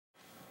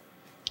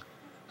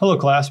Hello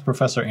class,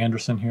 Professor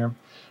Anderson here.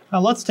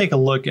 Let's take a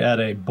look at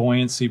a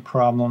buoyancy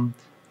problem,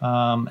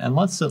 and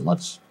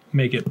let's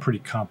make it pretty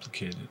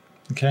complicated,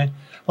 okay?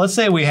 Let's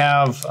say we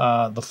have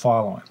the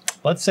following.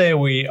 Let's say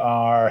we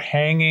are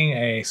hanging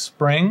a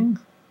spring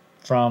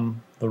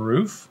from the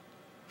roof,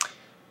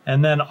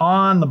 and then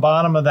on the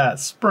bottom of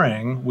that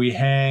spring we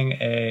hang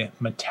a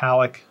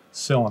metallic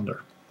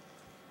cylinder.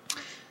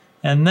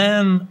 And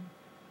then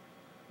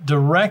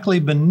directly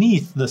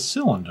beneath the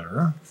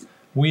cylinder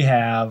we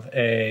have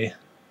a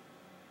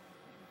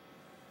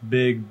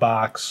big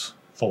box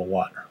full of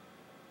water.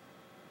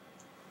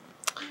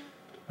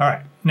 All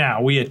right,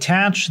 now we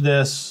attach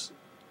this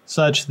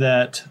such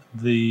that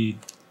the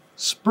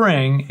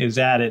spring is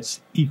at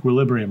its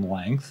equilibrium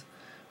length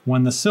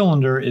when the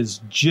cylinder is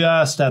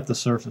just at the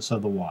surface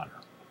of the water.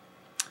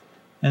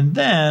 And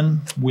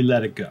then we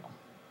let it go.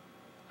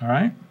 All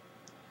right?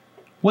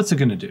 What's it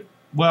going to do?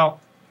 Well,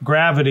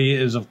 gravity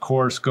is of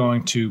course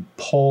going to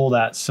pull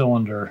that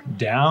cylinder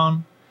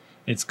down.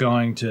 It's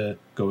going to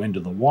go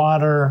into the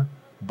water.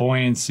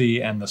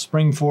 Buoyancy and the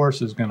spring force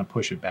is going to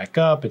push it back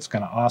up. It's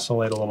going to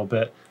oscillate a little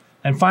bit.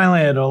 And finally,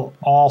 it'll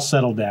all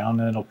settle down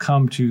and it'll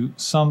come to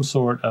some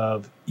sort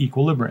of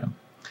equilibrium.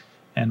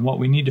 And what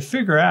we need to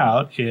figure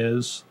out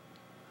is,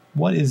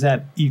 what is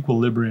that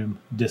equilibrium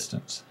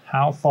distance?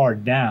 How far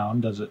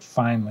down does it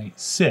finally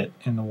sit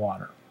in the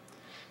water?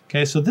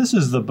 Okay, so this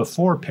is the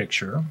before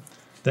picture.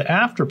 The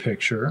after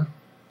picture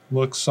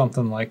looks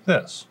something like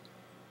this.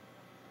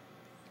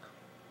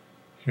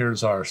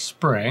 Here's our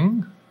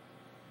spring.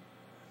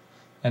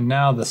 And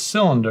now the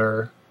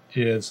cylinder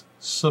is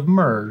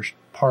submerged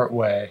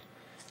partway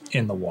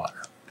in the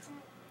water.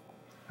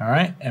 All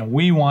right, and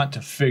we want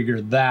to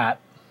figure that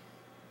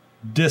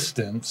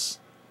distance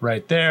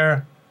right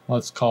there.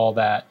 Let's call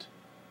that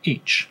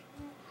h.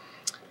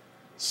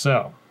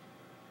 So,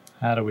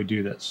 how do we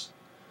do this?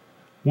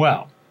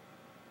 Well,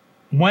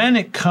 when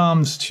it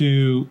comes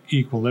to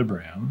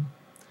equilibrium,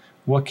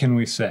 what can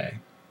we say?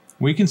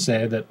 We can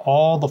say that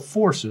all the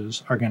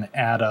forces are going to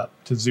add up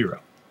to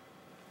 0.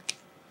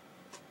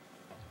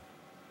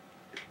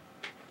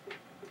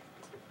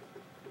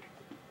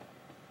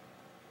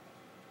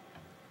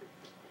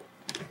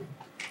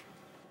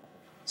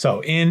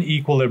 So in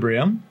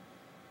equilibrium,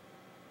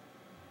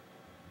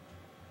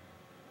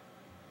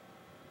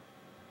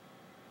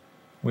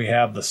 we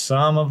have the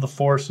sum of the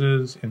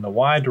forces in the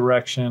y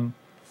direction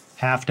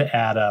have to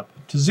add up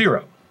to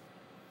 0.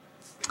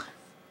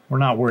 We're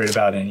not worried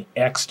about any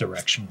x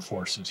direction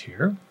forces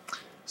here.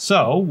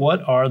 So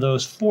what are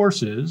those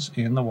forces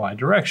in the y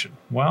direction?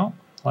 Well,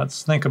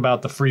 let's think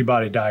about the free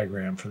body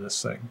diagram for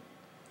this thing.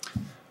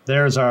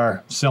 There's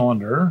our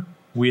cylinder.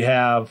 We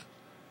have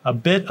a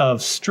bit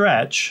of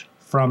stretch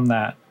from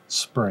that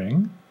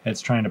spring.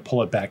 It's trying to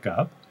pull it back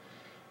up.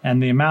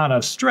 And the amount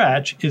of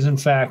stretch is in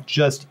fact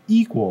just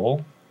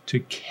equal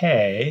to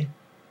k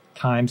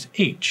times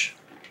h,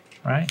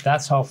 right?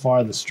 That's how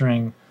far the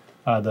spring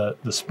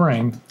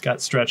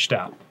got stretched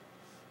out.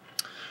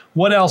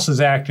 What else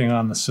is acting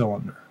on the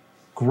cylinder?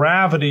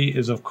 Gravity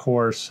is of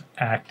course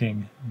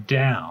acting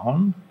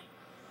down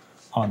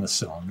on the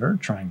cylinder,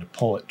 trying to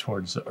pull it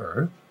towards the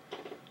earth.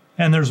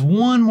 And there's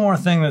one more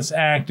thing that's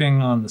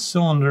acting on the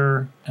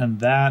cylinder,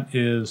 and that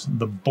is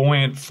the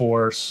buoyant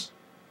force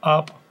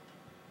up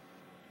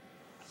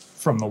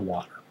from the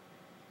water.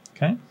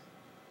 Okay?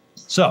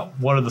 So,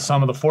 what are the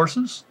sum of the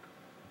forces?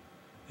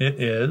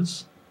 It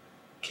is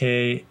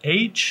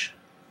KH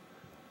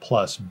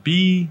plus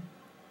B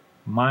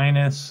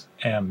minus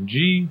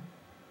mg.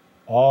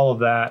 All of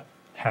that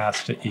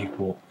has to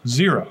equal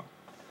 0.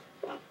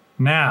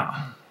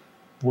 Now,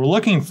 we're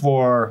looking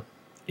for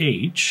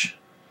H.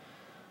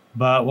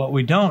 But what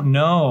we don't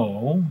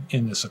know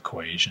in this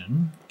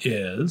equation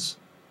is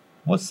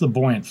what's the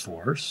buoyant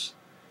force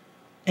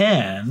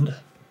and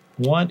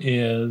what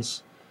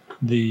is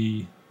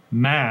the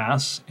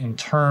mass in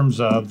terms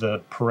of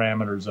the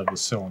parameters of the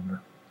cylinder.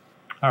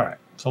 All right,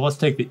 so let's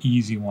take the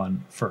easy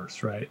one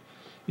first, right?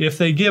 If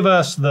they give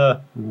us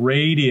the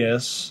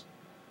radius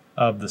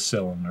of the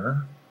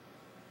cylinder,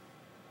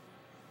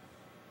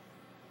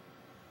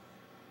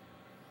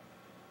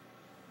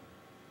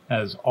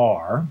 as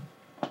r,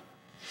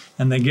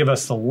 and they give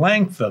us the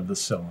length of the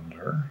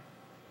cylinder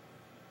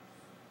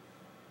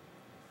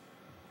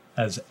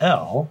as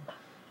L,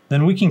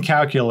 then we can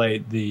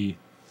calculate the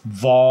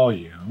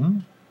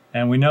volume,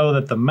 and we know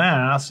that the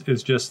mass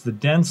is just the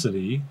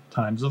density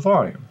times the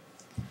volume.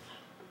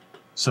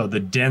 So the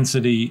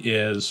density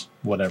is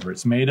whatever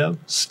it's made of,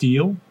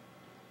 steel.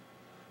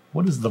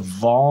 What is the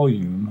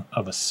volume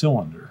of a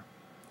cylinder?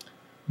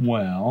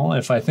 Well,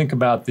 if I think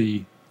about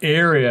the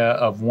area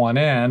of one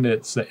end,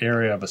 it's the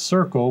area of a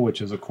circle,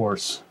 which is of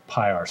course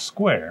pi r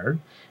squared,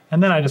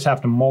 and then I just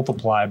have to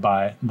multiply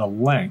by the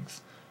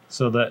length,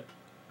 so that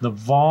the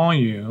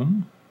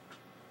volume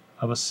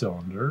of a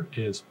cylinder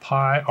is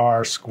pi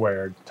r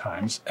squared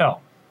times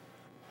L.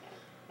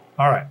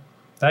 All right,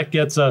 that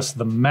gets us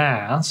the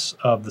mass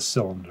of the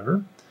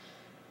cylinder,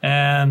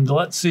 and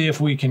let's see if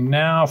we can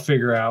now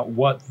figure out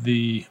what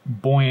the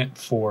buoyant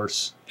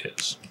force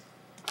is.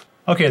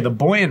 Okay, the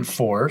buoyant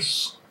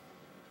force,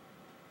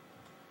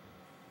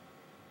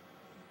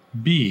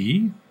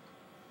 B,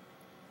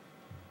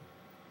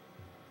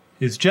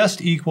 is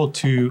just equal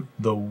to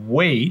the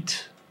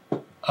weight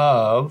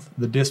of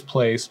the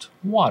displaced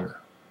water.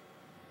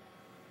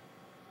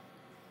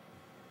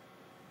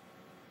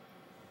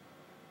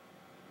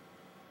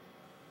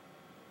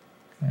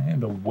 Okay,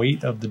 the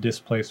weight of the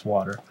displaced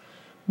water,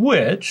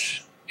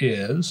 which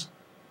is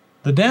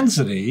the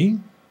density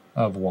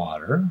of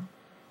water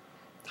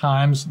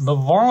times the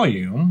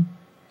volume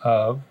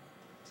of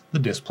the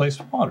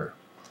displaced water.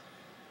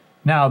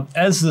 Now,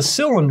 as the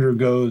cylinder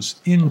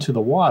goes into the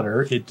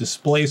water, it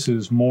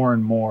displaces more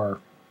and more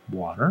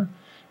water,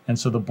 and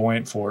so the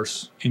buoyant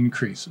force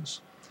increases.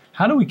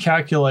 How do we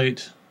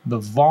calculate the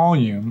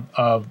volume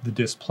of the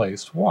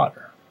displaced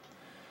water?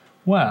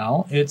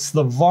 Well, it's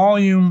the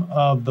volume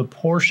of the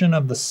portion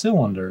of the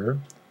cylinder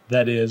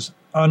that is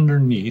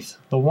underneath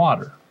the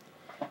water.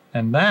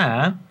 And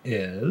that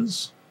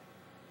is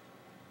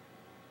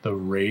the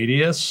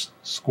radius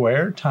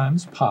squared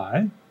times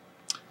pi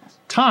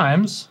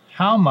times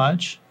how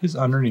much is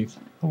underneath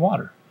the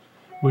water,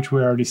 which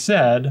we already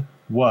said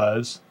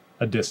was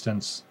a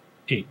distance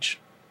h.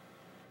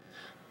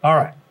 All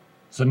right,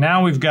 so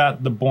now we've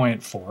got the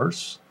buoyant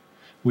force.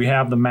 We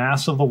have the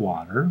mass of the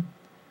water.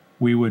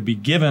 We would be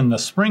given the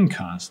spring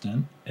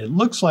constant. It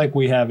looks like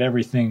we have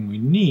everything we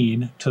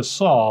need to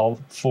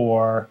solve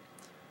for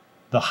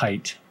the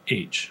height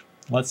h.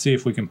 Let's see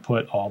if we can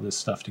put all this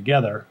stuff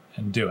together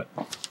and do it.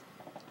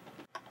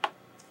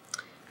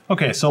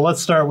 Okay, so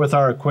let's start with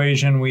our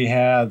equation. We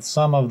had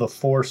sum of the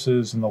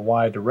forces in the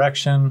y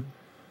direction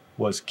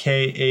was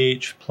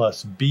kh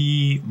plus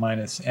b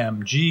minus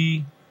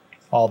mg.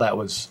 All that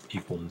was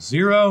equal to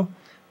 0.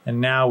 And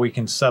now we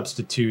can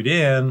substitute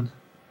in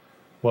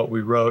what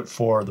we wrote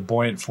for the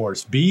buoyant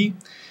force B.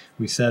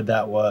 We said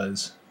that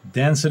was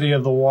density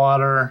of the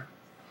water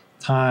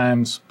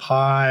times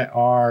pi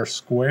r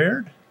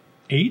squared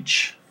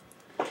h.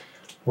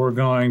 We're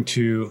going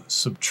to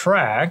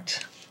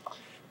subtract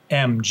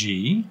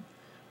mg,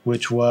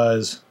 which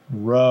was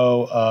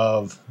rho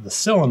of the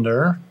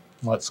cylinder,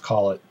 let's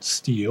call it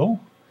steel,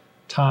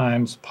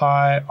 times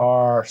pi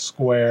r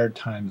squared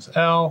times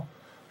L.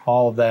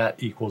 All of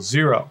that equals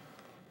 0.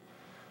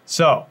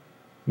 So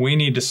we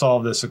need to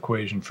solve this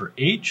equation for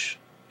h.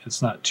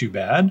 It's not too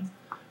bad.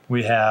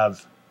 We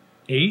have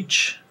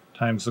h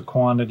times the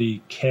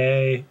quantity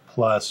k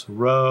plus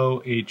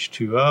rho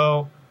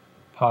H2O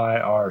pi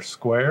r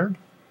squared.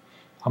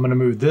 I'm going to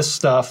move this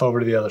stuff over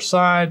to the other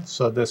side,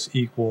 so this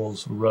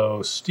equals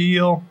rho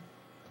steel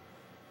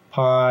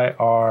pi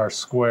r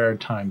squared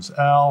times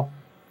L.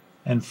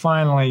 And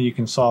finally, you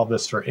can solve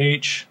this for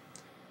h.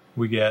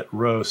 We get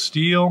rho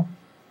steel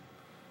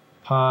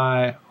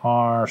pi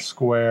r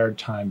squared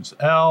times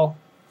L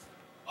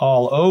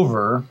all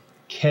over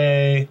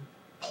k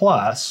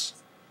plus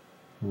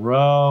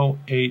rho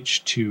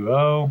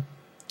H2O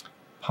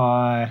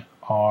pi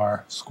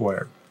r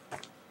squared.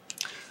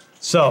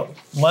 So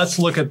let's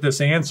look at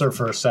this answer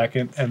for a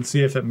second and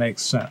see if it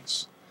makes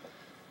sense.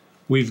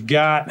 We've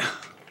got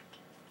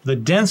the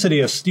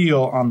density of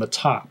steel on the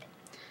top.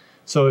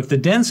 So if the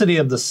density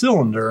of the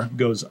cylinder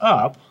goes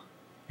up,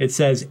 it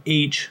says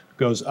H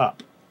goes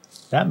up.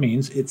 That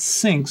means it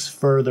sinks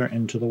further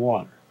into the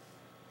water.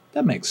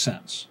 That makes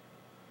sense.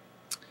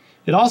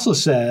 It also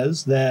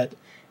says that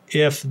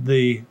if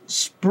the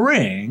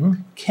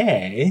spring,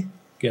 K,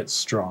 gets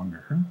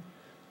stronger,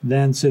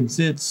 then since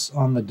it's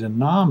on the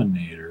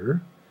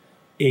denominator,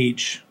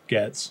 H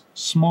gets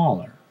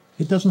smaller.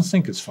 It doesn't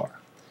sink as far.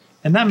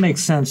 And that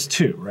makes sense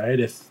too, right?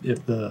 If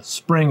the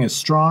spring is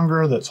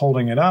stronger that's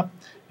holding it up,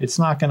 it's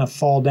not going to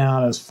fall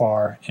down as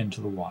far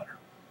into the water.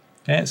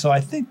 Okay, so I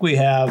think we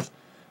have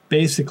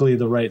basically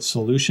the right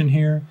solution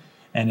here.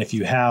 And if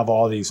you have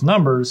all these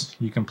numbers,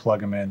 you can plug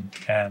them in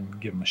and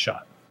give them a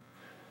shot.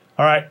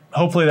 All right,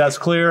 hopefully that's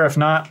clear. If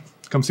not,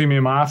 come see me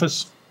in my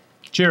office.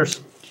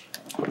 Cheers.